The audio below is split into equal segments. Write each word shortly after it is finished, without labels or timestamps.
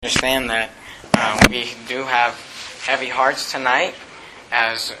Understand that we do have heavy hearts tonight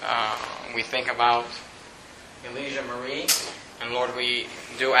as we think about Elijah Marie. And Lord, we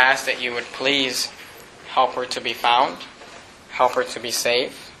do ask that you would please help her to be found, help her to be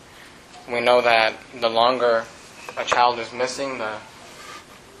safe. We know that the longer a child is missing, the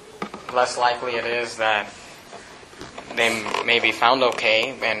less likely it is that they may be found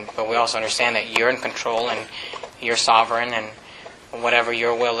okay. But we also understand that you're in control and you're sovereign, and whatever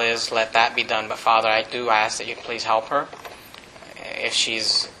your will is, let that be done. But Father, I do ask that you please help her. If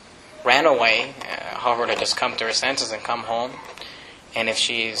she's ran away, help her to just come to her senses and come home. And if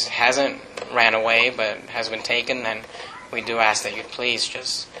she hasn't ran away but has been taken, then we do ask that you please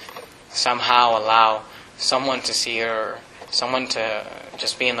just somehow allow someone to see her, someone to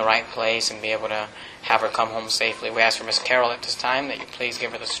just be in the right place and be able to have her come home safely. We ask for Miss Carol at this time that you please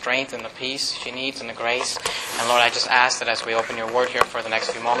give her the strength and the peace she needs and the grace. And Lord, I just ask that as we open your word here for the next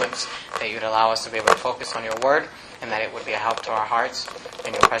few moments, that you'd allow us to be able to focus on your word and that it would be a help to our hearts.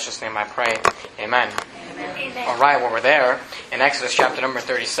 In your precious name I pray. Amen. Amen. All right, well, we're there in Exodus chapter number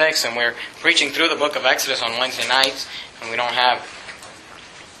 36, and we're preaching through the book of Exodus on Wednesday nights, and we don't have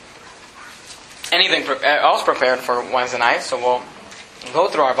anything else prepared for Wednesday night, so we'll go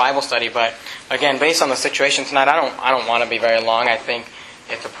through our Bible study. But again, based on the situation tonight, I don't want to be very long. I think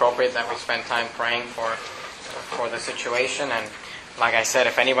it's appropriate that we spend time praying for the situation. And like I said,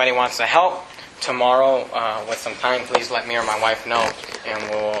 if anybody wants to help tomorrow with some time, please let me or my wife know, and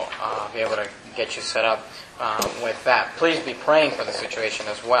we'll be able to get you set up with that. Please be praying for the situation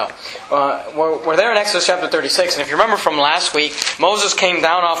as well. We're there in Exodus chapter 36, and if you remember from last week, Moses came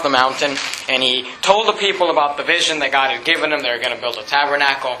down off the mountain and he told the people about the vision that God had given them. They were going to build a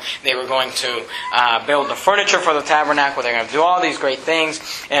tabernacle. They were going to build the furniture for the tabernacle. They were going to do all these great things.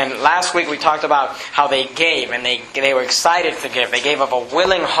 And last week we talked about how they gave, and they were excited to give. They gave of a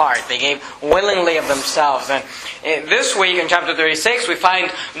willing heart. They gave willingly of themselves. And this week in chapter 36 we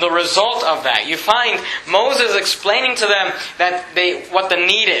find the result of that. You find Moses explaining to them that what the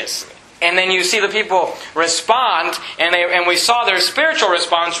need is. And then you see the people respond, and we saw their spiritual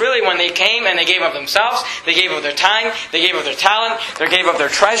response really when they came and they gave of themselves, they gave of their time, they gave of their talent, they gave of their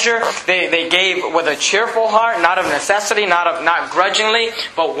treasure, they gave with a cheerful heart, not of necessity, not grudgingly,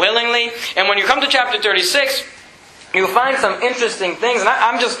 but willingly. And when you come to chapter 36, you'll find some interesting things. And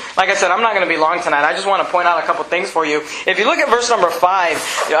I'm just, like I said, I'm not going to be long tonight. I just want to point out a couple things for you. If you look at verse number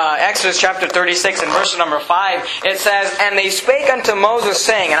 5, Exodus chapter 36 and verse number 5, it says, "And they spake unto Moses,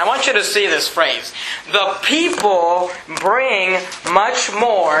 saying," and I want you to see this phrase, "the people bring much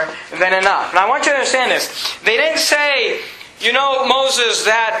more than enough." Now I want you to understand this. They didn't say, "You know, Moses,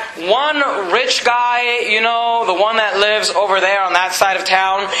 that one rich guy, the one that lives over there on that side of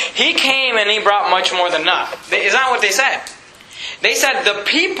town, he came and he brought much more than enough." Is that what they said? They said the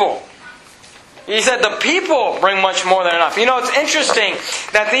people. He said the people bring much more than enough. It's interesting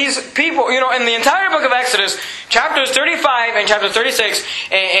that these people, in the entire book of Exodus, chapters 35 and chapter 36,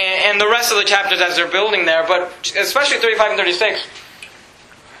 and the rest of the chapters as they're building there, but especially 35 and 36,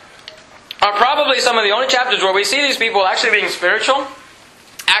 are probably some of the only chapters where we see these people actually being spiritual,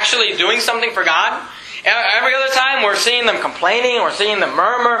 actually doing something for God. Every other time we're seeing them complaining, we're seeing them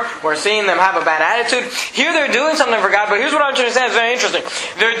murmur, we're seeing them have a bad attitude. Here they're doing something for God, but here's what I want you to understand, it's very interesting.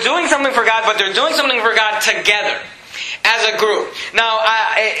 They're doing something for God, but they're doing something for God together, as a group. Now,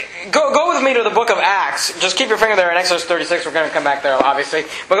 go with me to the book of Acts. Just keep your finger there in Exodus 36, we're going to come back there obviously.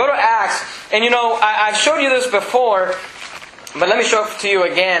 But go to Acts, and I've showed you this before, but let me show it to you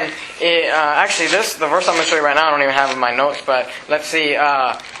again. Actually, the verse I'm going to show you right now, I don't even have in my notes, but let's see.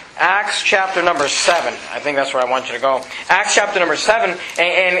 Acts chapter number 7. I think that's where I want you to go. Acts chapter number 7.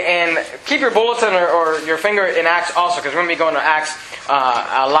 And keep your bulletin or your finger in Acts also, because we're going to be going to Acts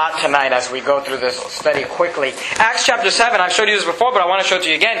a lot tonight as we go through this study quickly. Acts chapter 7. I've showed you this before, but I want to show it to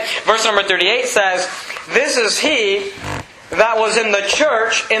you again. Verse number 38 says, "This is he that was in the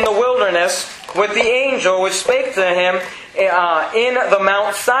church in the wilderness with the angel which spake to him in the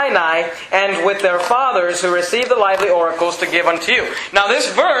Mount Sinai, and with their fathers who received the lively oracles to give unto you." Now this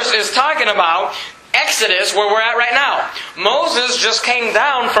verse is talking about Exodus, where we're at right now. Moses just came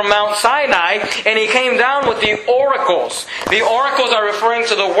down from Mount Sinai, and he came down with the oracles. The oracles are referring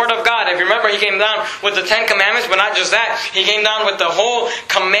to the Word of God. If you remember, he came down with the 10 Commandments, but not just that. He came down with the whole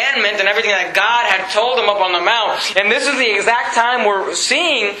commandment and everything that God had told him up on the Mount. And this is the exact time we're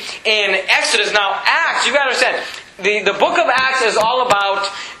seeing in Exodus. Now, Acts, you've got to understand, the book of Acts is all about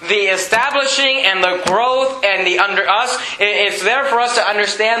the establishing and the growth and the under us. It's there for us to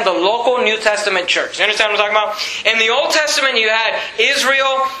understand the local New Testament church. You understand what I'm talking about? In the Old Testament, you had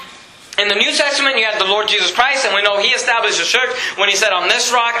Israel In the New Testament, you have the Lord Jesus Christ, and we know He established the church when He said, on this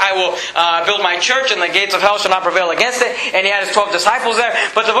rock I will build my church, and the gates of hell shall not prevail against it. And He had His 12 disciples there.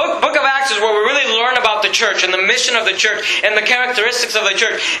 But the book of Acts is where we really learn about the church, and the mission of the church, and the characteristics of the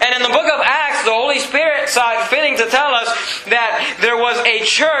church. And in the book of Acts, the Holy Spirit saw it fitting to tell us that there was a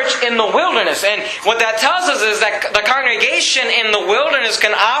church in the wilderness. And what that tells us is that the congregation in the wilderness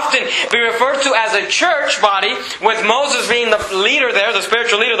can often be referred to as a church body, with Moses being the leader there, the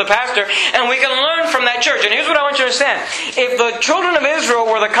spiritual leader, the pastor. And we can learn from that church. And here's what I want you to understand. If the children of Israel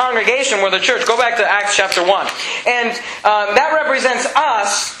were the congregation, were the church, go back to Acts chapter 1. And that represents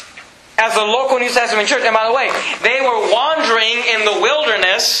us as a local New Testament church. And by the way, they were wandering in the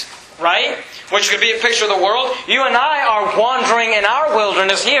wilderness, right? Which could be a picture of the world. You and I are wandering in our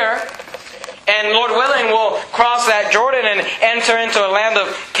wilderness here. And Lord willing, we'll cross that Jordan and enter into a land of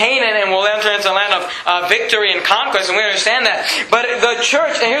Canaan, and we'll enter into a land of victory and conquest, and we understand that. But the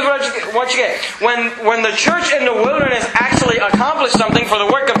church, and here's what you get. When the church in the wilderness actually accomplished something for the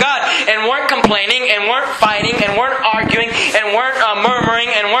work of God, and weren't complaining, and weren't fighting, and weren't arguing, and weren't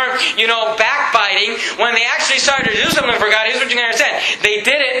murmuring, and weren't, backbiting, when they actually started to do something for God, here's what you can understand. They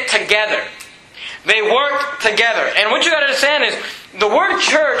did it together. They worked together. And what you got to understand is, the word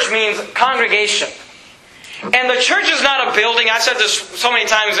church means congregation. And the church is not a building. I've said this so many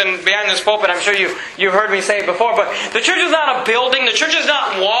times behind this pulpit. I'm sure you've heard me say it before. But the church is not a building. The church is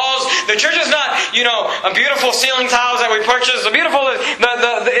not walls. The church is not, a beautiful ceiling tiles that we purchase.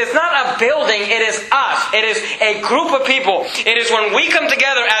 It's not a building. It is us. It is a group of people. It is when we come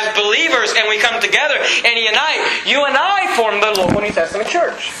together as believers, and we come together and unite. You and I form the local New Testament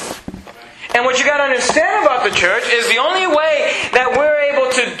church. And what you got to understand about the church is the only way that we're able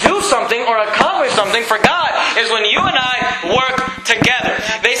to do something or accomplish something for God is when you and I work together.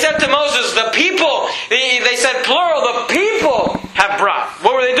 They said to Moses, the people, they said plural, the people have brought.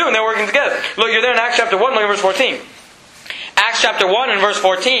 What were they doing? They were working together. Look, you're there in Acts chapter 1, look at verse 14. Acts chapter 1 and verse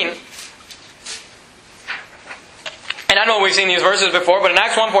 14. And I know we've seen these verses before, but in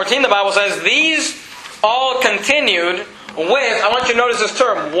Acts 1:14 the Bible says, these all continued with, I want you to notice this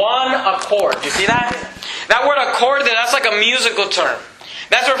term, one accord. Do you see that? That word accord, that's like a musical term.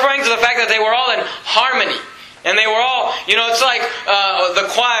 That's referring to the fact that they were all in harmony. And they were all, it's like the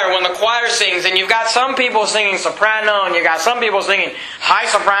choir, when the choir sings, and you've got some people singing soprano, and you've got some people singing high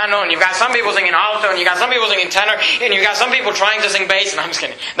soprano, and you've got some people singing alto, and you've got some people singing tenor, and you've got some people trying to sing bass, and I'm just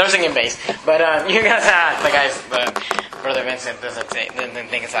kidding, they're singing bass. But you guys, Brother Vincent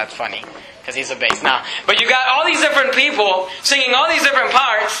didn't think it's that funny, because he's a bass. Now, but you got all these different people singing all these different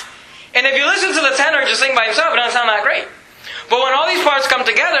parts, and if you listen to the tenor just sing by himself, it doesn't sound that great. But when all these parts come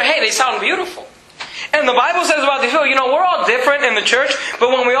together, hey, they sound beautiful. And the Bible says about these people, we're all different in the church, but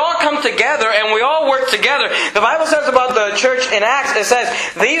when we all come together and we all work together, the Bible says about the church in Acts, it says,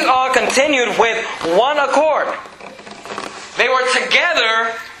 these all continued with one accord. They were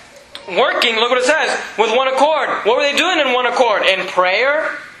together working, look what it says, with one accord. What were they doing in one accord? In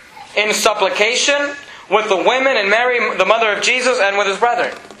prayer, in supplication, with the women and Mary, the mother of Jesus, and with His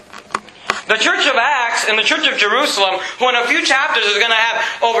brethren. The church of Acts and the church of Jerusalem, who in a few chapters is going to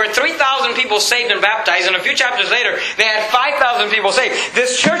have over 3,000 people saved and baptized, and a few chapters later they had 5,000 people saved.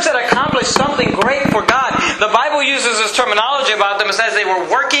 This church that accomplished something great for God, the Bible uses this terminology about them. It says they were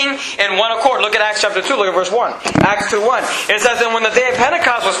working in one accord. Look at Acts chapter 2, look at verse 1. Acts 2:1. It says, and when the day of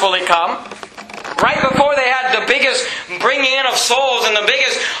Pentecost was fully come, right before they had the biggest bringing in of souls and the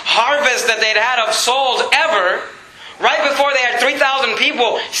biggest harvest that they'd had of souls ever, right before they had 3,000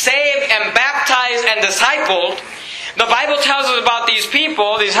 people saved and baptized and discipled, the Bible tells us about these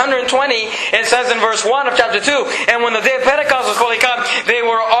people, these 120, it says in verse 1 of chapter 2, and when the day of Pentecost was fully come, they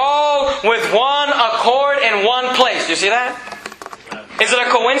were all with one accord in one place. Do you see that? Is it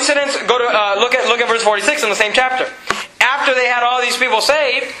a coincidence? Go to look at verse 46 in the same chapter. After they had all these people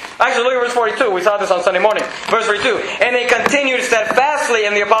saved, actually look at verse 42. We saw this on Sunday morning. Verse 42. And they continued steadfastly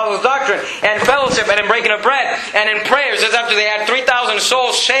in the apostles' doctrine and fellowship and in breaking of bread and in prayers. As after they had 3,000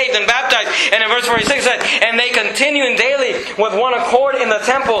 souls saved and baptized. And in verse 46 it said, and they continued daily with one accord in the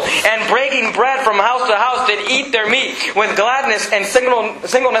temple and breaking bread from house to house did eat their meat with gladness and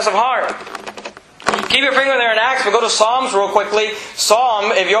singleness of heart. Keep your finger there in Acts, but go to Psalms real quickly.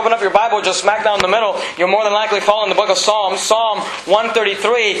 Psalm, if you open up your Bible, just smack down the middle, you'll more than likely fall in the book of Psalms. Psalm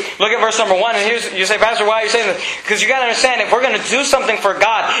 133. Look at verse number 1. And here's, you say, Pastor, why are you saying this? Because you got to understand, if we're going to do something for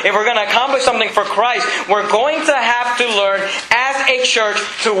God, if we're going to accomplish something for Christ, we're going to have to learn as a church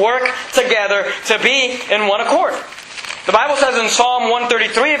to work together, to be in one accord. The Bible says in Psalm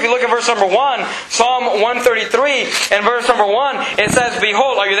 133, if you look at verse number 1, Psalm 133 and verse number 1, it says,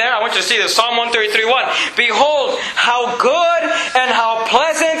 behold, are you there? I want you to see this. Psalm 133:1. Behold, how good and how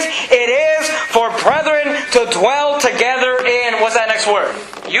pleasant it to dwell together in, what's that next word?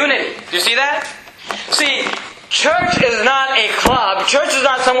 Unity. Do you see that? See, church is not a club. Church is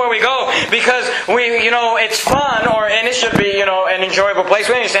not somewhere we go because it's fun and it should be, an enjoyable place.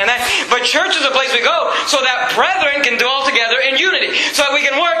 We understand that. But church is a place we go so that brethren can dwell together in unity. So that we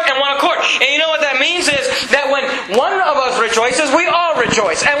can work in one accord. And you know what that means is that when one of us rejoices, we all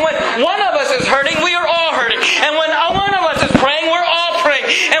rejoice. And when one of us is hurting, we are all hurting. And when one of us is praying, we're all praying.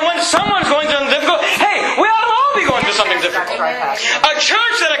 And when someone's going through something difficult, hey, we ought to all be going through something difficult. A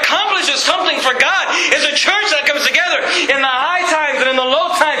church that accomplishes something for God is a church that comes together in the high times and in the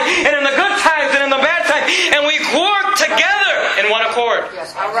low times and in the good times and in the bad times, and we work together in one accord.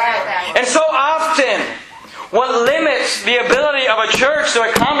 Yes, all right. And so often, what limits the ability of a church to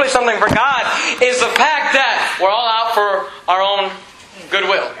accomplish something for God is the fact that we're all out for our own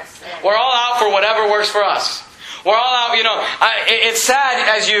goodwill. We're all out for whatever works for us. We're all out, it's sad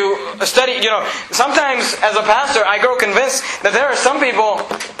as you study, sometimes as a pastor, I grow convinced that there are some people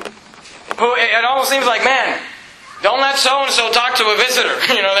who it almost seems like, man, don't let so-and-so talk to a visitor.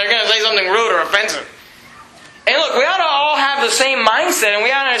 They're going to say something rude or offensive. And look, we ought to all have the same mindset, and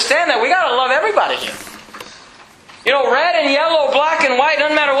we ought to understand that we got to love everybody here. Red and yellow, black and white,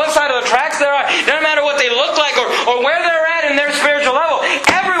 doesn't matter what side of the tracks they are, doesn't matter what they look like or where they're at in their spiritual level.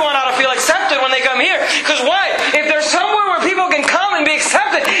 Everyone ought to feel accepted when they come here. Because why? If there's somewhere where people can come and be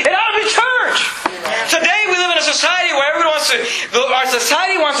accepted, it ought to be church. Today we live in a society where our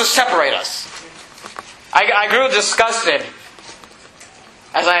society wants to separate us. I grew disgusted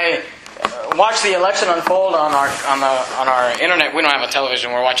as I watched the election unfold on our internet. We don't have a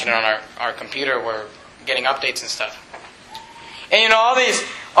television. We're watching it on our computer. We're getting updates and stuff. And all these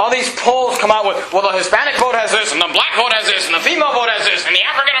polls come out with, well, the Hispanic vote has this, and the black vote has this, and the female vote has this, and the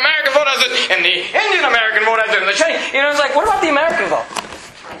African American vote has this, and the Indian American vote has this, and the Chinese. It's like, what about the American vote?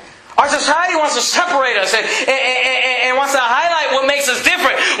 Our society wants to separate us and wants to highlight what makes us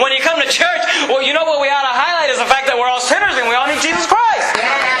different. When you come to church, well, what we ought to highlight is the fact that we're all sinners and we all need Jesus Christ.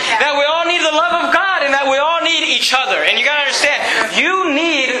 That we all need the love of God and that we all need each other. And you got to understand, you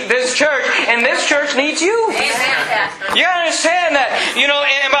need this church and this church needs you. You got to understand that,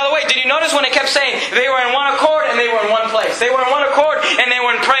 and by the way, did you notice when it kept saying they were in one accord and they were in one place? They were in one accord and they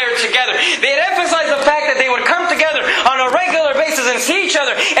were in prayer together. They had emphasized the fact that they would come together on a regular basis and see each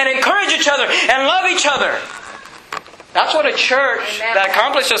other and encourage each other and love each other. That's what a church that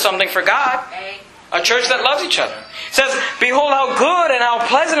accomplishes something for God. A church that loves each other. It says, behold how good and how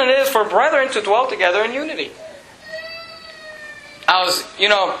pleasant it is for brethren to dwell together in unity.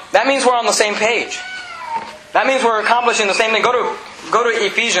 That means we're on the same page. That means we're accomplishing the same thing. Go to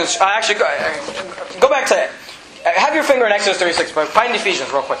Ephesians. Go back to it. Have your finger in Exodus 36, but find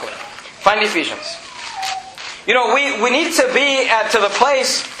Ephesians real quickly. Find Ephesians. We need to be to the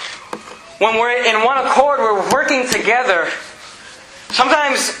place when we're in one accord, we're working together.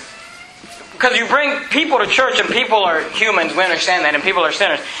 Sometimes, because you bring people to church and people are humans, we understand that, and people are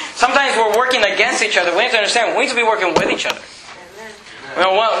sinners. Sometimes we're working against each other. We need to understand we need to be working with each other.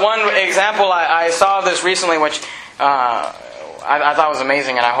 One example, I saw this recently, which I thought was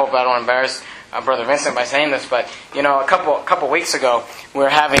amazing, and I hope I don't embarrass Brother Vincent by saying this, but a couple weeks ago, we were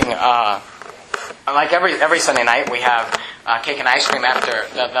having like every Sunday night, we have cake and ice cream after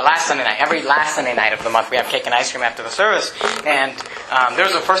the last Sunday night. Every last Sunday night of the month, we have cake and ice cream after the service. And there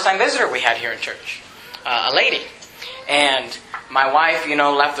was a first-time visitor we had here in church, a lady. And my wife,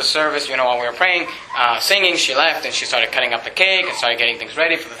 left the service, while we were praying, singing. She left and she started cutting up the cake and started getting things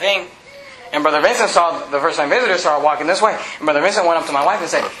ready for the thing. And Brother Vincent saw the first-time visitor started walking this way. And Brother Vincent went up to my wife and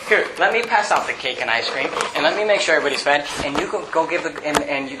said, "Here, let me pass out the cake and ice cream, and let me make sure everybody's fed. And you can go give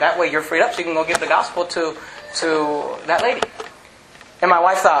that way you're freed up, so you can go give the gospel to that lady." And my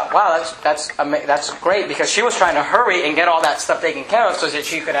wife thought, "Wow, that's great," because she was trying to hurry and get all that stuff taken care of so that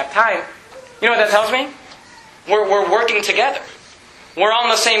she could have time. You know what that tells me? We're working together. We're on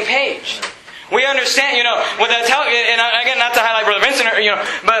the same page. We understand, what that tells, and again, not to highlight Brother Vincent,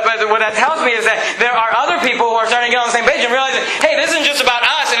 but what that tells me is that there are other people who are starting to get on the same page and realizing, hey, this isn't just about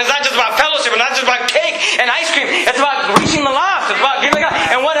us, and it's not just about fellowship, it's not just about cake and ice cream. It's about reaching the lost. It's about giving God.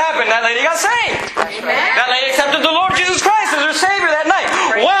 And what happened? That lady got saved. Amen. That lady accepted the Lord Jesus Christ as her Savior that night.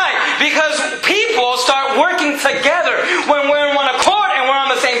 Why? Because people start working together when we're in one accord and we're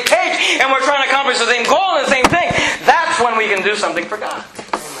on the same page and we're trying to accomplish the same goal and the same thing. That's when we can do something for God.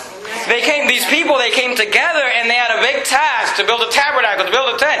 These people came together and they had a big task to build a tabernacle, to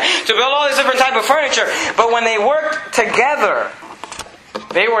build a tent, to build all this different type of furniture. But when they worked together,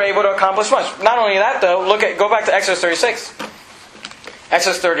 they were able to accomplish much. Not only that though, go back to Exodus 36.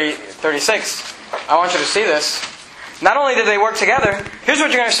 Exodus 36. I want you to see this. Not only did they work together, here's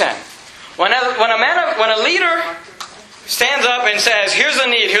what you're going to understand. When a leader stands up and says, here's the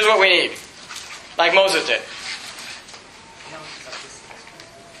need, here's what we need, like Moses did,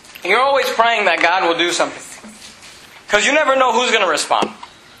 you're always praying that God will do something. Because you never know who's going to respond.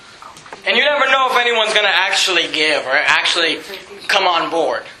 And you never know if anyone's going to actually give or actually come on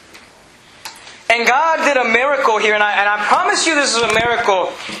board. And God did a miracle here, and I promise you this is a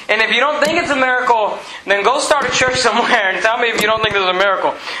miracle. And if you don't think it's a miracle, then go start a church somewhere and tell me if you don't think this is a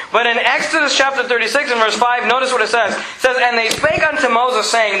miracle. But in Exodus chapter 36 and verse 5, notice what it says. It says, and they spake unto Moses,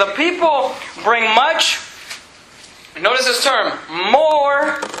 saying, the people bring much, notice this term,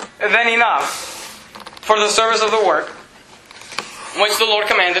 more than enough for the service of the work, which the Lord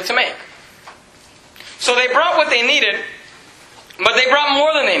commanded to make. So they brought what they needed, but they brought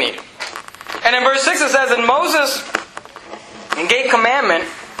more than they needed. And in verse 6 it says, and Moses gave commandment,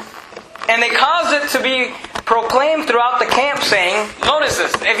 and they caused it to be proclaimed throughout the camp, saying, notice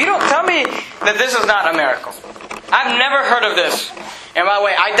this, if you don't tell me that this is not a miracle. I've never heard of this. And by the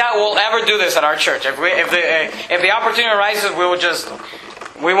way, I doubt we'll ever do this at our church. If the opportunity arises,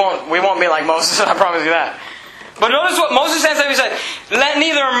 we won't be like Moses, I promise you that. But notice what Moses said. He said, let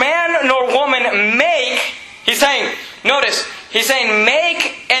neither man nor woman make, he's saying, notice, he's saying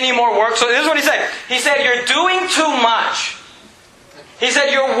make any more work. So this is what he said. He said, you're doing too much. He said,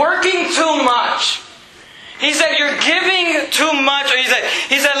 you're working too much. He said, you're giving too much.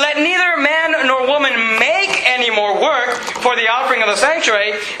 He said, let neither man nor woman make any more work for the offering of the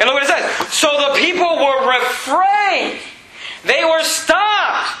sanctuary. And look what it says. So the people were refrained. They were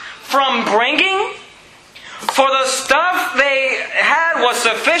stopped from bringing, for the stuff they had was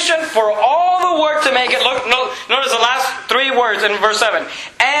sufficient for all the work to make it. Notice the last three words in verse 7.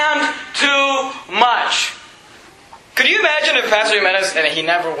 And too much. Could you imagine if Pastor Jimenez, and he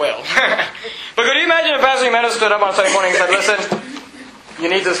never will, but could you imagine if Pastor Jimenez stood up on Sunday morning and said, listen, you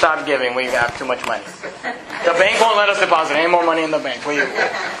need to stop giving. We have too much money. The bank won't let us deposit any more money in the bank.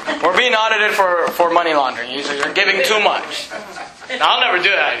 We're being audited for money laundering. You're giving too much. I'll never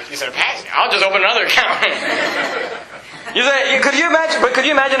do that. You said, Pastor, I'll just open another account. Could you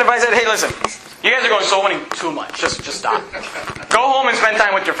imagine if I said, hey, listen, you guys are going so many too much. Just stop. Go home and spend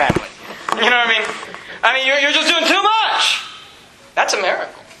time with your family. You know what I mean? I mean, you're just doing too much. That's a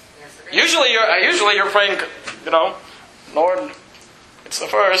miracle. Usually you're praying, Lord, it's the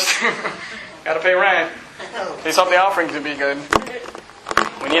first. Got to pay rent. Please help the offering to be good.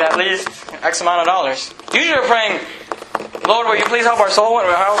 We need at least X amount of dollars. Usually you're praying, Lord, will you please help our soul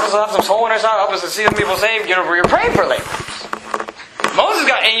winners? Help us have some soul winners out. Help us to see some people saved. You're praying for laborers. Moses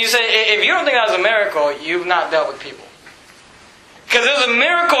and you say, if you don't think that was a miracle, you've not dealt with people. Because it was a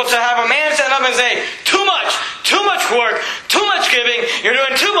miracle to have a man stand up and say, too much work, too much giving, you're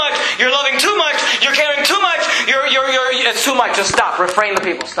doing too much, you're loving too much, you're caring too much, it's too much, just stop, refrain the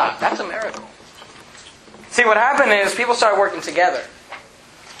people, stop. That's a miracle. See, what happened is people started working together.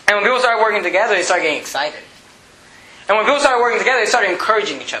 And when people started working together, they started getting excited. And when people started working together, they started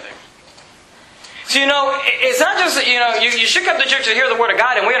encouraging each other. So, it's not just, you should come to church to hear the Word of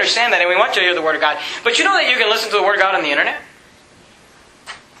God, and we understand that, and we want you to hear the Word of God. But you know that you can listen to the Word of God on the internet?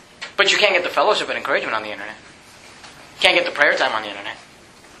 But you can't get the fellowship and encouragement on the internet. You can't get the prayer time on the internet.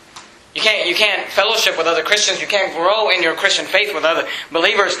 You can't fellowship with other Christians. You can't grow in your Christian faith with other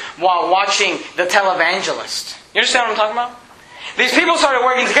believers while watching the televangelist. You understand what I'm talking about? These people started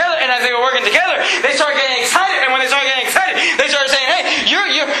working together, and as they were working together, they started getting excited. And when they started getting excited, they started saying, "Hey,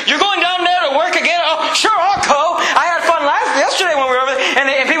 you're going down there to work again? Oh, sure, I'll go. I had fun yesterday when we were over there."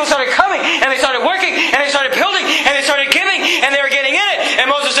 And people started coming, and they started working, and they started building, and they started giving, and they were getting in it. And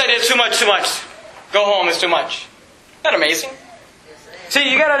Moses said, "It's too much. Go home. It's too much." Isn't that amazing? See,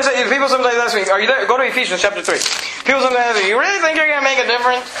 you got to understand. People sometimes ask me, "Are you there?" Go to Ephesians chapter 3. People sometimes ask me, "You really think you're going to make a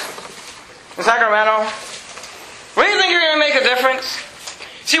difference in Sacramento? Really think you're going to make a difference?"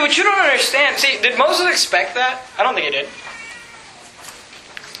 See, what you don't understand... See, did Moses expect that? I don't think he did.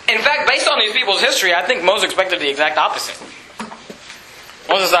 In fact, based on these people's history, I think Moses expected the exact opposite.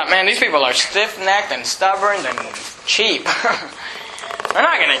 Moses thought, man, these people are stiff-necked and stubborn and cheap. They're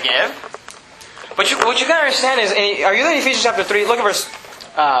not going to give. But what you got to understand is... Are you there in Ephesians chapter 3? Look at verse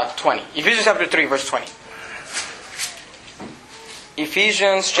 20. Ephesians chapter 3, verse 20.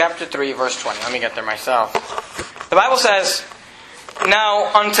 Ephesians chapter 3, verse 20. Let me get there myself. The Bible says,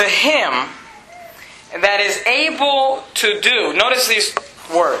 "Now unto him that is able to do," notice these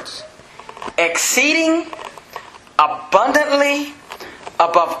words, "exceeding abundantly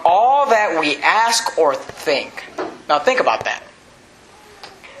above all that we ask or think." Now think about that.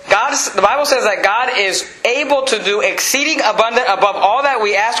 The Bible says that God is able to do exceeding abundant above all that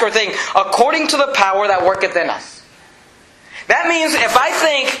we ask or think, according to the power that worketh in us. That means if I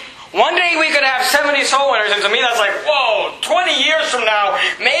think, One day we could have 70 soul winners, and to me that's like, whoa, 20 years from now,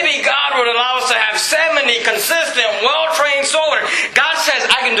 maybe God would allow us to have 70 consistent, well-trained soul winners. God says,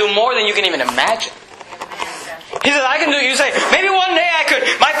 I can do more than you can even imagine. He says, I can do, you say, maybe one day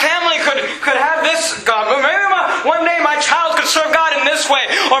my family could have this God. Maybe one day my child could serve God in this way.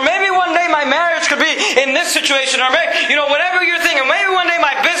 Or maybe one day my marriage could be in this situation. Or maybe, whatever you're thinking, maybe one day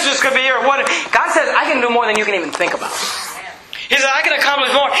my business could be, or what. God says, I can do more than you can even think about. He says, I can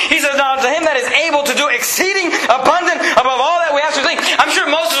accomplish more. He says, now to him that is able to do exceeding abundant above all that we ask or think. I'm sure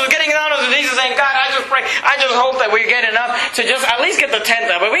Moses was getting down on his knees and saying, God, I just pray, I just hope that we get enough to just at least get the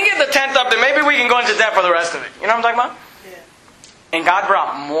tent up. If we can get the tent up, then maybe we can go into debt for the rest of it. You know what I'm talking about? Yeah. And God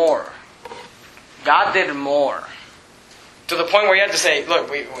brought more. God did more. To the point where you had to say,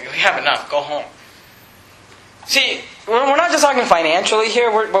 look, we have enough. Go home. See, we're not just talking financially here,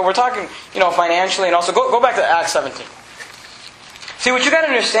 but we're talking, financially, and also go back to Acts 17. See, what you got to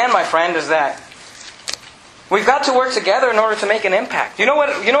understand, my friend, is that we've got to work together in order to make an impact. You know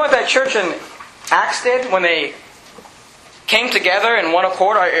what that church in Acts did when they came together in one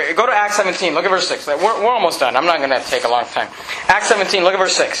accord? Go to Acts 17. Look at verse 6. We're almost done. I'm not going to take a long time. Acts 17. Look at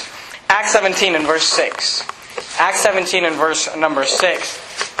verse 6. Acts 17 and verse 6. Acts 17 and verse number 6.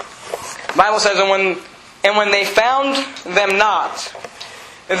 The Bible says, and when they found them not,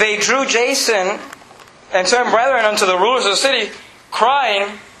 they drew Jason and certain brethren unto the rulers of the city, crying,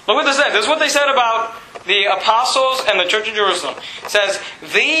 look what they said. This is what they said about the apostles and the church of Jerusalem. It says,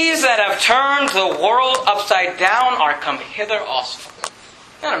 these that have turned the world upside down are come hither also. Isn't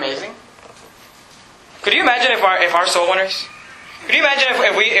that amazing? Could you imagine if our soul winners? Could you imagine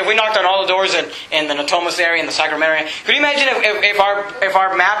if we knocked on all the doors in the Natomas area, in the Sacramento area? Could you imagine if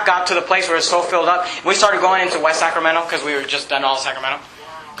our map got to the place where it's so filled up, we started going into West Sacramento because we were just done all of Sacramento?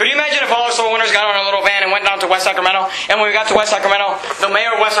 Could you imagine if all our soul winners got on a little van and went down to West Sacramento, and when we got to West Sacramento, the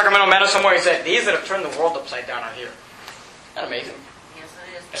mayor of West Sacramento met us somewhere and said, these that have turned the world upside down are here. Isn't that amazing? Yes,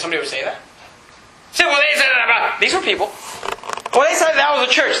 it is. If somebody would say that? Say, well, they said that about... These were people. Well, they said that was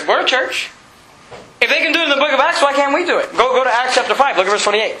a church. We're a church. If they can do it in the book of Acts, why can't we do it? Go to Acts chapter 5. Look at verse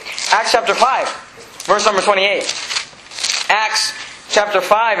 28. Acts chapter 5, verse number 28. Acts chapter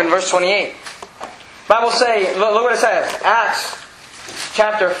 5 and verse 28. Bible say, look what it says. Acts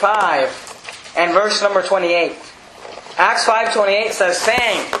chapter 5 and verse number 28. Acts 5:28 says,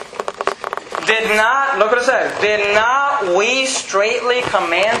 saying, look what it says, did not we straitly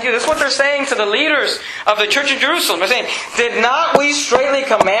command you? This is what they're saying to the leaders of the church of Jerusalem. They're saying, did not we straitly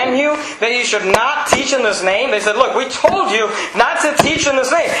command you that you should not teach in this name? They said, look, we told you not to teach in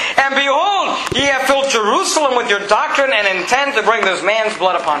this name. And behold, ye have filled Jerusalem with your doctrine and intend to bring this man's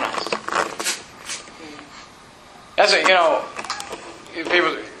blood upon us. That's it,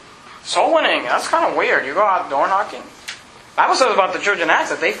 people, soul winning, that's kind of weird. You go out door knocking. The Bible says about the church in Acts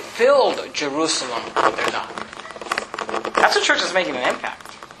that they filled Jerusalem with their doctrine. That's a church that's making an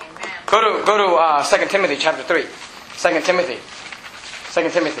impact. Amen. Go to 2 Timothy chapter 3. 2 Timothy.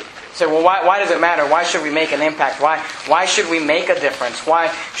 Say, well, why does it matter? Why should we make an impact? Why should we make a difference?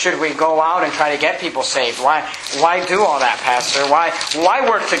 Why should we go out and try to get people saved? Why do all that, Pastor? Why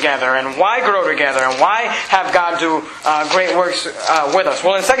work together? And why grow together? And why have God do great works with us?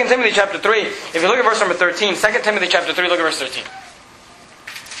 Well, in 2 Timothy chapter 3, if you look at verse number 13, 2 Timothy chapter 3, look at verse 13.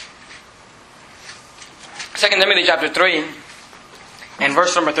 2 Timothy chapter 3 and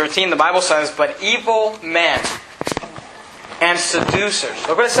verse number 13, the Bible says, but evil men and seducers,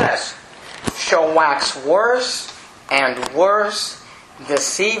 look what it says, shall wax worse and worse,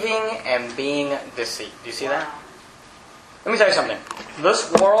 deceiving and being deceived. Do you see that? Let me tell you something.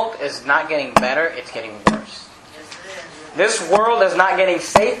 This world is not getting better, it's getting worse. This world is not getting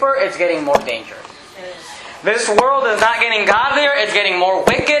safer, it's getting more dangerous. This world is not getting godlier, it's getting more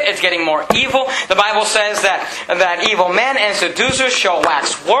wicked, it's getting more evil. The Bible says that evil men and seducers shall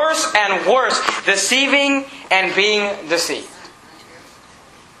wax worse and worse, deceiving and being deceived.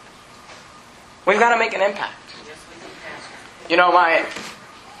 We've got to make an impact. My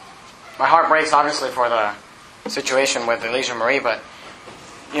heart breaks obviously for the situation with Elijah Marie, but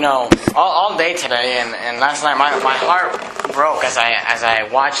all day today and last night my heart broke as I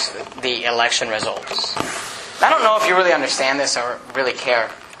watched the election results. I don't know if you really understand this or really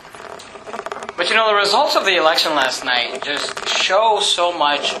care. But the results of the election last night just show so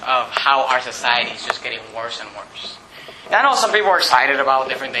much of how our society is just getting worse and worse. And I know some people are excited about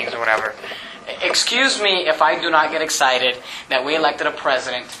different things or whatever. Excuse me if I do not get excited that we elected a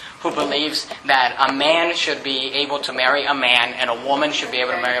president who believes that a man should be able to marry a man and a woman should be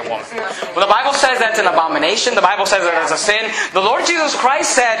able to marry a woman. Well, the Bible says that's an abomination. The Bible says that it's a sin. The Lord Jesus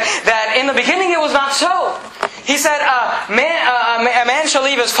Christ said that in the beginning it was not so. He said, a man shall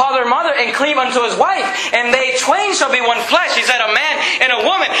leave his father and mother and cleave unto his wife, and they twain shall be one flesh. He said, a man and a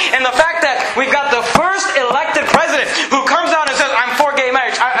woman. And the fact that we've got the first elected president who comes out and says, I'm for gay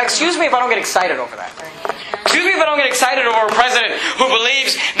marriage. Excuse me if I don't get excited over that. Excuse me if I don't get excited over a president who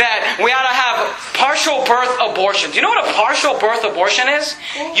believes that we ought to have partial birth abortion. Do you know what a partial birth abortion is?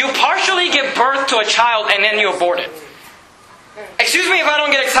 You partially give birth to a child and then you abort it. Excuse me if I don't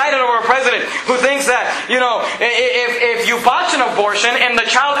get excited over a president who thinks that, if you botch an abortion and the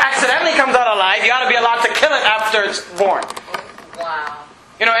child accidentally comes out alive, you ought to be allowed to kill it after it's born. Wow.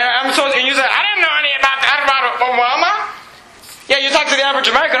 And you say, I didn't know any about that about Obama. Yeah, you talk to the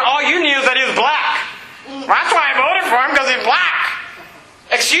average American, all you knew is that he was black. That's why I voted for him, because he's black.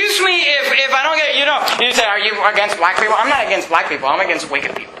 Excuse me if I don't get, you say, are you against black people? I'm not against black people, I'm against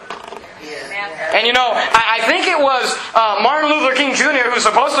wicked people. And I think it was Martin Luther King Jr. who's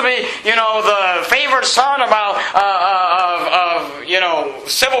supposed to be, the favored son of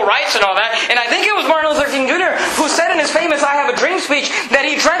civil rights and all that. And I think it was Martin Luther King Jr. who said in his famous I Have a Dream speech that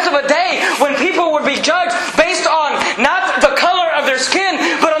he dreamt of a day when people would be judged based on not the color of their skin,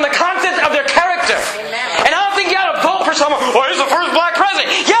 but on the content of their character. Amen. And I don't think you ought to vote for someone, he's the first black president.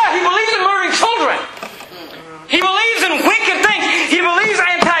 Yeah, he believes in murdering children. He believes in wicked things. He believes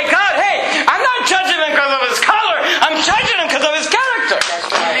anti-God. Hey, I'm not judging him because of his color. I'm judging him because of his character.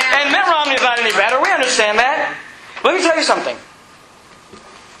 And Mitt Romney's not any better. We understand that. Let me tell you something.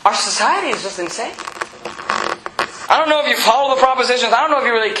 Our society is just insane. I don't know if you follow the propositions. I don't know if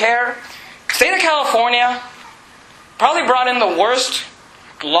you really care. State of California probably brought in the worst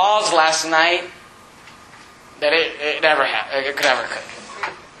laws last night that it ever had. It could ever could.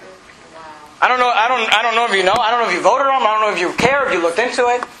 I don't know if you know. I don't know if you voted on them. I don't know if you care, if you looked into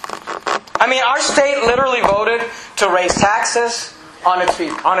it. I mean, our state literally voted to raise taxes on its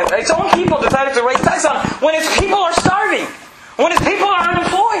people. Its own people decided to raise taxes on when its people are starving. When its people are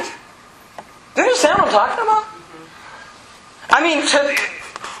unemployed. Do you understand what I'm talking about? I mean,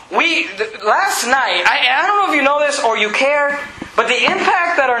 last night, I don't know if you know this or you care, but the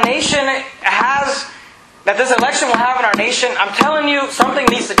impact that our nation has, that this election will have in our nation, I'm telling you, something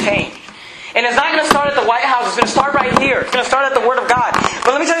needs to change. And it's not going to start at the White House. It's going to start right here. It's going to start at the Word of God.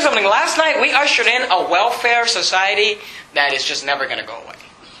 But let me tell you something. Last night, we ushered in a welfare society that is just never going to go away.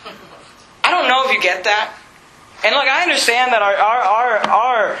 I don't know if you get that. And look, I understand that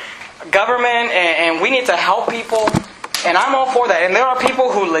our government, and we need to help people. And I'm all for that. And there are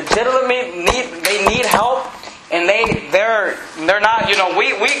people who legitimately need help. And they're not,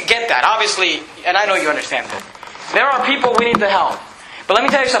 we get that. Obviously, and I know you understand that. There are people we need to help. But let me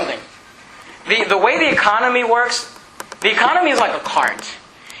tell you something. The way the economy works, the economy is like a cart.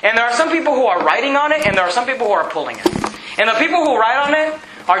 And there are some people who are riding on it, and there are some people who are pulling it. And the people who ride on it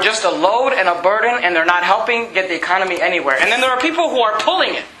are just a load and a burden, and they're not helping get the economy anywhere. And then there are people who are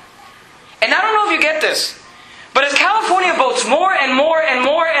pulling it. And I don't know if you get this, but as California votes more and more and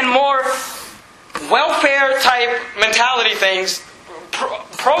more and more welfare-type mentality things,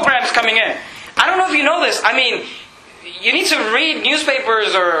 programs coming in, I don't know if you know this. I mean, you need to read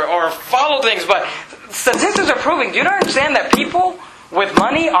newspapers or follow things, but statistics are proving. Do you understand that people with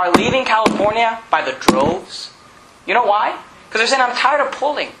money are leaving California by the droves? You know why? Because they're saying, I'm tired of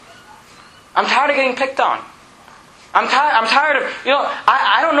pulling. I'm tired of getting picked on. I'm tired of,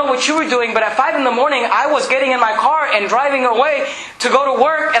 I don't know what you were doing, but at 5 in the morning, I was getting in my car and driving away to go to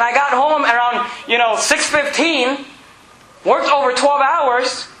work, and I got home around, 6:15, worked over 12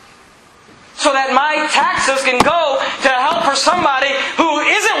 hours, so that my taxes can go to help for somebody who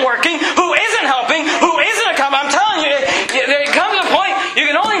isn't working, who isn't helping, who isn't a company. I'm telling you, there comes a point, you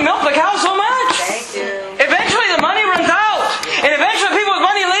can only milk the cow so much. Thank you. Eventually the money runs out. And eventually people with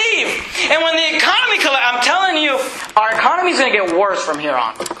money leave. And when the economy collapses, I'm telling you, our economy is going to get worse from here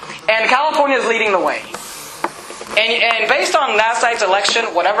on. And California is leading the way. And based on last night's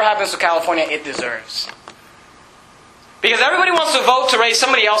election, whatever happens to California, it deserves. Because everybody wants to vote to raise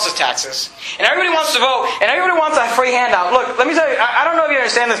somebody else's taxes. And everybody wants to vote, and everybody wants a free handout. Look, let me tell you, I don't know if you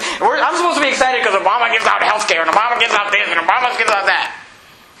understand this. I'm supposed to be excited because Obama gives out health care, and Obama gives out this, and Obama gives out that.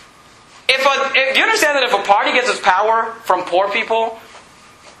 Do you understand that if a party gets its power from poor people,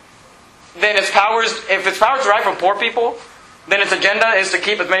 then if its power is derived from poor people, then its agenda is to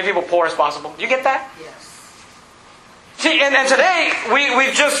keep as many people poor as possible. Do you get that? Yes. See, and today,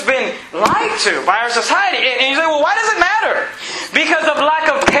 we've just been lied to by our society. And you say, well, why does it matter? Because of lack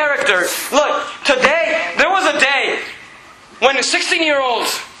of character. Look, today, there was a day when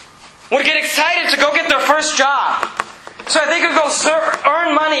 16-year-olds would get excited to go get their first job so that they could go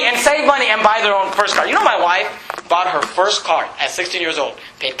earn money and save money and buy their own first car. My wife bought her first car at 16 years old,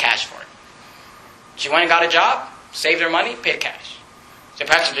 paid cash for it. She went and got a job, saved her money, paid cash. Say,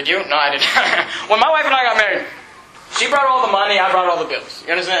 Pastor, did you? No, I didn't. When my wife and I got married, she brought all the money, I brought all the bills.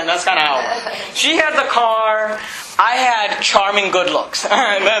 You understand? That's kind of how it was. She had the car, I had charming good looks.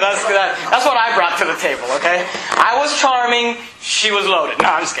 That's what I brought to the table, okay? I was charming, she was loaded. No,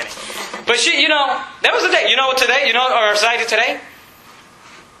 I'm just kidding. But that was the day. You know what today? You know our society today?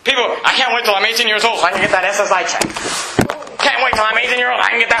 People, I can't wait till I'm 18 years old so I can get that SSI check. Can't wait till I'm 18 years old, I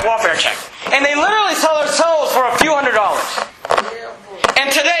can get that welfare check. And they literally sell their souls for a few $100s. And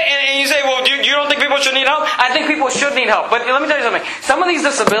today, and you say, well, you don't think people should need help? I think people should need help. But let me tell you something. Some of these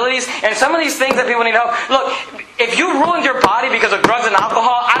disabilities and some of these things that people need help, look, if you ruined your body because of drugs and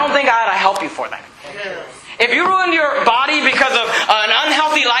alcohol, I don't think I ought to help you for that. If you ruined your body because of an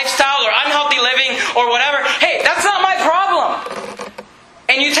unhealthy lifestyle or unhealthy living or whatever, hey, that's not my problem.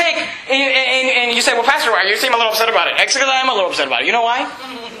 And you take, and you say, well, Pastor, why? You seem a little upset about it. Actually, I am a little upset about it. You know why?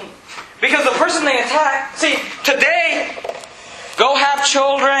 Because the person they attack, see, today, go have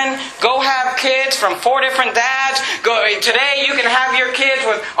children, go have kids from 4 different dads. Today you can have your kids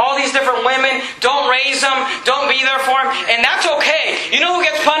with all these different women. Don't raise them, don't be there for them. And that's okay. You know who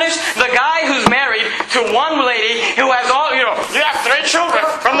gets punished? The guy who's married to one lady who has you have 3 children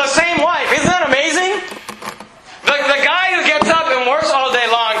from the same wife. Isn't that amazing? The guy who gets up and works all day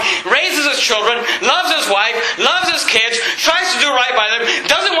long, raises his children, loves his wife, loves his kids, tries to do right by them,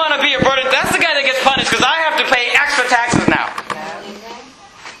 doesn't want to be a burden. That's the guy that gets punished because I have to pay extra taxes now.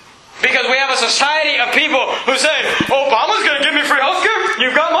 Because we have a society of people who say, Obama's going to give me free health care?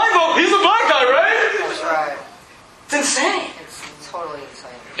 You've got my vote. He's a black guy, right? That's right. It's insane. It's totally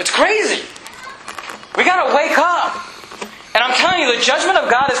insane. It's crazy. We got to wake up. And I'm telling you, the judgment of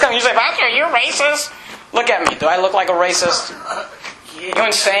God is coming. You say, Pastor, are you racist? Look at me. Do I look like a racist? You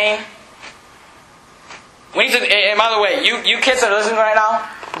insane? We need to, and by the way, you kids that are listening right now,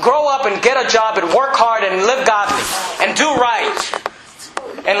 grow up and get a job and work hard and live godly and do right.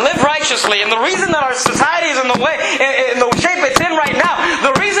 And live righteously. And the reason that our society is in the way, in the shape it's in right now,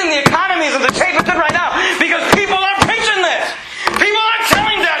 the reason the economy is in the shape it's in right now, because people aren't preaching this. People aren't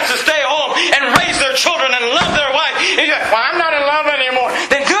telling dads to stay home and raise their children and love their wife. You say, well, I'm not in love anymore.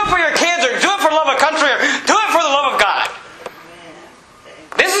 Then do it for your kids, or do it for the love of country, or do it for the love of God.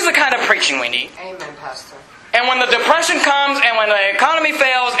 This is the kind of preaching we need. Amen, Pastor. And when the depression comes, and when the economy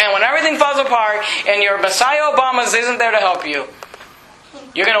fails, and when everything falls apart, and your Messiah Obamas isn't there to help you,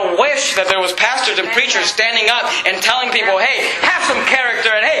 you're going to wish that there was pastors and preachers standing up and telling people, hey, have some character,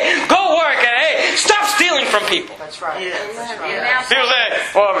 and hey, go work, and hey, stop stealing from people. That's right. Yeah, that's right. People say,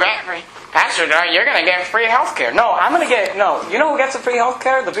 well, Pastor, you're going to get free health care. No, I'm going to get, no. You know who gets the free health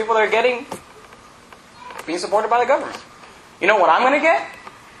care? The people that are being supported by the government. You know what I'm going to get?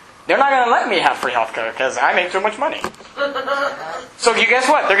 They're not going to let me have free health care because I make too much money. So you guess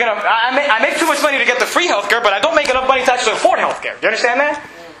what? I make too much money to get the free health care, but I don't make enough money to actually afford health care. Do you understand that?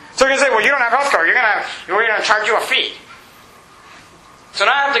 So they're going to say, well, you don't have health care. We're going to charge you a fee. So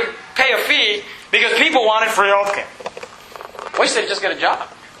now I have to pay a fee because people wanted free health care. Wish they'd just get a job.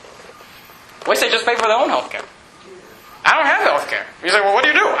 Wish they'd just pay for their own health care. I don't have health care. You say, well, what do?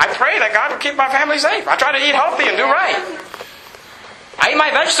 I pray that God will keep my family safe. I try to eat healthy and do right. I eat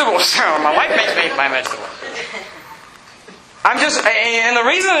my vegetables. My wife makes me eat my vegetables. And the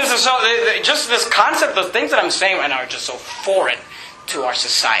reason this is so, just this concept of things that I'm saying right now are just so foreign to our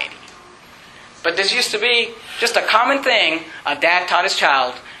society. But this used to be just a common thing a dad taught his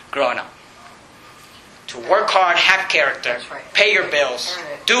child growing up. To work hard, have character, pay your bills,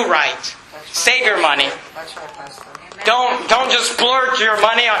 do right, save your money. That's right, Pastor. Don't just splurge your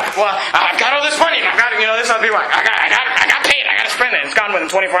money on, well, I've got all this money, I've got, this will be right. I got paid, I got to spend it. It's gone within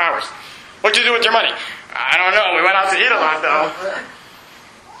 24 hours. What'd you do with your money? I don't know. We went out to eat a lot, though.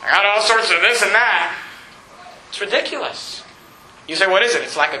 I got all sorts of this and that. It's ridiculous. You say, what is it?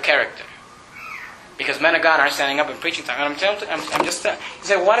 It's lack of character. Because men of God aren't standing up and preaching to them. I'm just telling you. You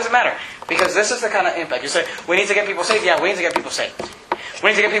say, well, why does it matter? Because this is the kind of impact. You say, we need to get people saved. Yeah, we need to get people saved. We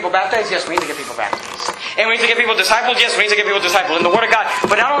need to get people baptized? Yes, we need to get people baptized. And we need to get people discipled? Yes, we need to get people discipled in the Word of God.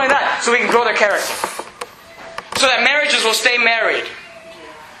 But not only that, so we can grow their character. So that marriages will stay married.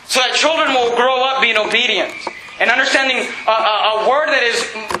 So that children will grow up being obedient. And understanding a word that is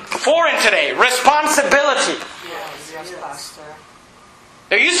foreign today. Responsibility. Yes, Pastor.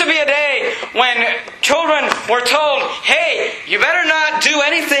 There used to be a day when children were told, hey, you better not do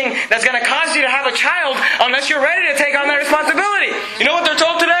anything that's going to cause you to have a child unless you're ready to take on that responsibility. You know what they're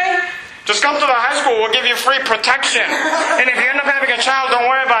told today? Just come to the high school, we'll give you free protection. And if you end up having a child, don't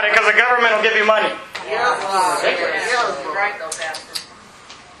worry about it because the government will give you money.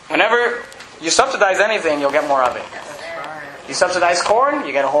 Whenever you subsidize anything, you'll get more of it. You subsidize corn,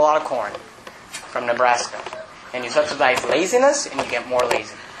 you get a whole lot of corn. from Nebraska. And you subsidize laziness, and you get more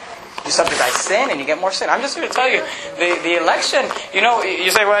laziness. You subsidize sin, and you get more sin. I'm just going to tell you, the election,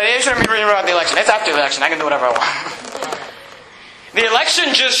 you say, well, you shouldn't be reading about the election. It's after the election. I can do whatever I want. The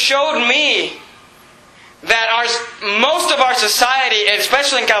election just showed me that most of our society,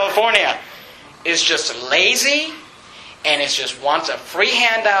 especially in California, is just lazy, and it just wants a free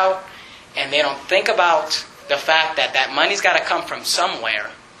handout, and they don't think about the fact that money's got to come from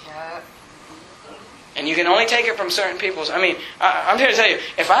somewhere. Yeah. And you can only take it from certain people. I'm here to tell you,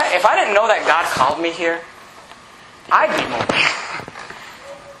 if I didn't know that God called me here, I'd be moving.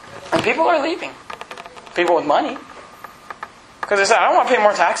 And people are leaving. People with money. Because they say, I don't want to pay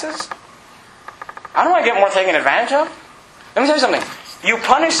more taxes. I don't want to get more taken advantage of. Let me tell you something. You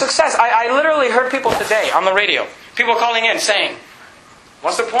punish success. I literally heard people today on the radio, people calling in saying,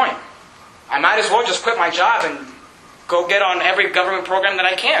 what's the point? I might as well just quit my job and go get on every government program that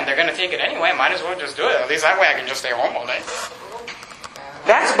I can. They're going to take it anyway. I might as well just do it. At least that way I can just stay home all day.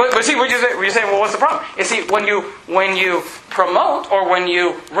 But see, you say, well, what's the problem? You see, when you promote or when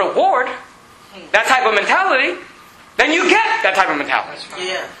you reward that type of mentality, then you get that type of mentality.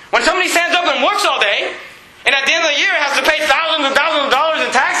 Yeah. When somebody stands up and works all day, and at the end of the year has to pay thousands and thousands of dollars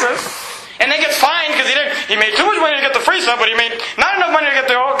in taxes, and then gets fined because he made too much money to get the free stuff, but he made not enough money to get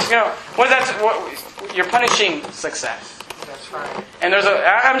the you're punishing success. That's right. And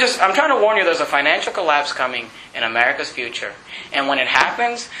I'm trying to warn you, there's a financial collapse coming in America's future. And when it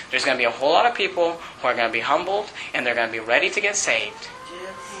happens, there's going to be a whole lot of people who are going to be humbled, and they're going to be ready to get saved.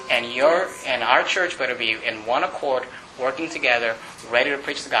 And our church better be in one accord, working together, ready to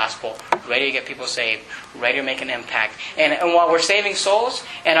preach the gospel, ready to get people saved, ready to make an impact. And while we're saving souls,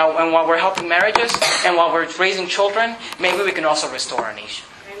 and while we're helping marriages, and while we're raising children, maybe we can also restore our nation.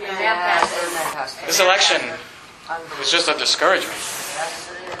 This election is just a discouragement.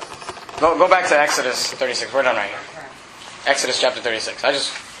 Go back to Exodus 36. We're done right here. Exodus chapter 36. I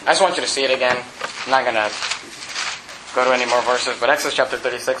just want you to see it again. I'm not going to go to any more verses, but Exodus chapter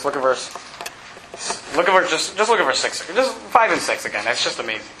 36. Look at verse. Just look at verse 6. Just 5 and 6 again. That's just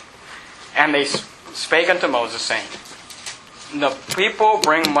amazing. And they spake unto Moses, saying, the people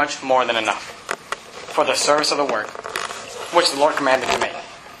bring much more than enough for the service of the work, which the Lord commanded to make.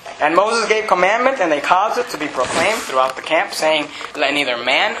 And Moses gave commandment, and they caused it to be proclaimed throughout the camp, saying, let neither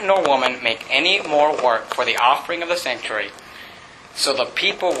man nor woman make any more work for the offering of the sanctuary. So the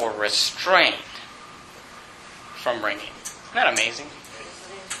people were restrained from bringing. Isn't that amazing?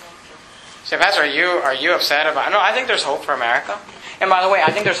 Say, Pastor, are you upset about... No, I think there's hope for America. And by the way,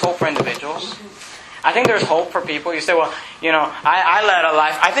 I think there's hope for individuals. I think there's hope for people. You say, well, I led a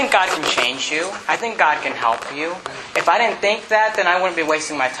life. I think God can change you. I think God can help you. If I didn't think that, then I wouldn't be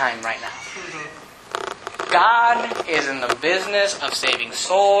wasting my time right now. God is in the business of saving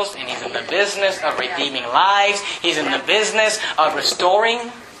souls, and He's in the business of redeeming lives. He's in the business of restoring.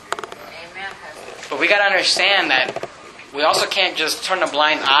 But we got to understand that we also can't just turn a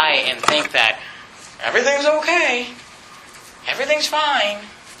blind eye and think that everything's okay. Everything's fine.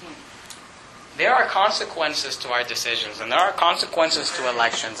 There are consequences to our decisions, and there are consequences to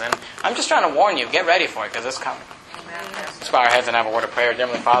elections. And I'm just trying to warn you, get ready for it, because it's coming. Let's bow our heads and have a word of prayer. Dear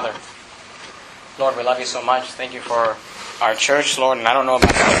Heavenly Father, Lord, we love you so much. Thank you for our church, Lord. And I don't know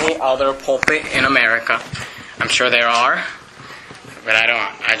about any other pulpit in America. I'm sure there are, but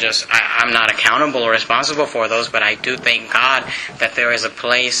I'm not accountable or responsible for those. But I do thank God that there is a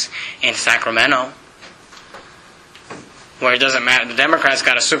place in Sacramento where it doesn't matter. The Democrats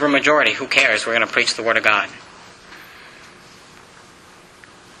got a super majority. Who cares? We're going to preach the Word of God.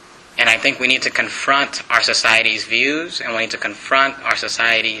 And I think we need to confront our society's views, and we need to confront our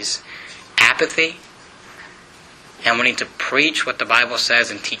society's apathy, and we need to preach what the Bible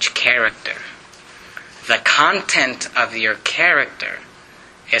says and teach character. The content of your character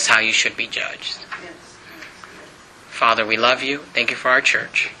is how you should be judged. Father, we love you. Thank you for our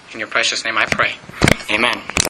church. In your precious name I pray. Amen.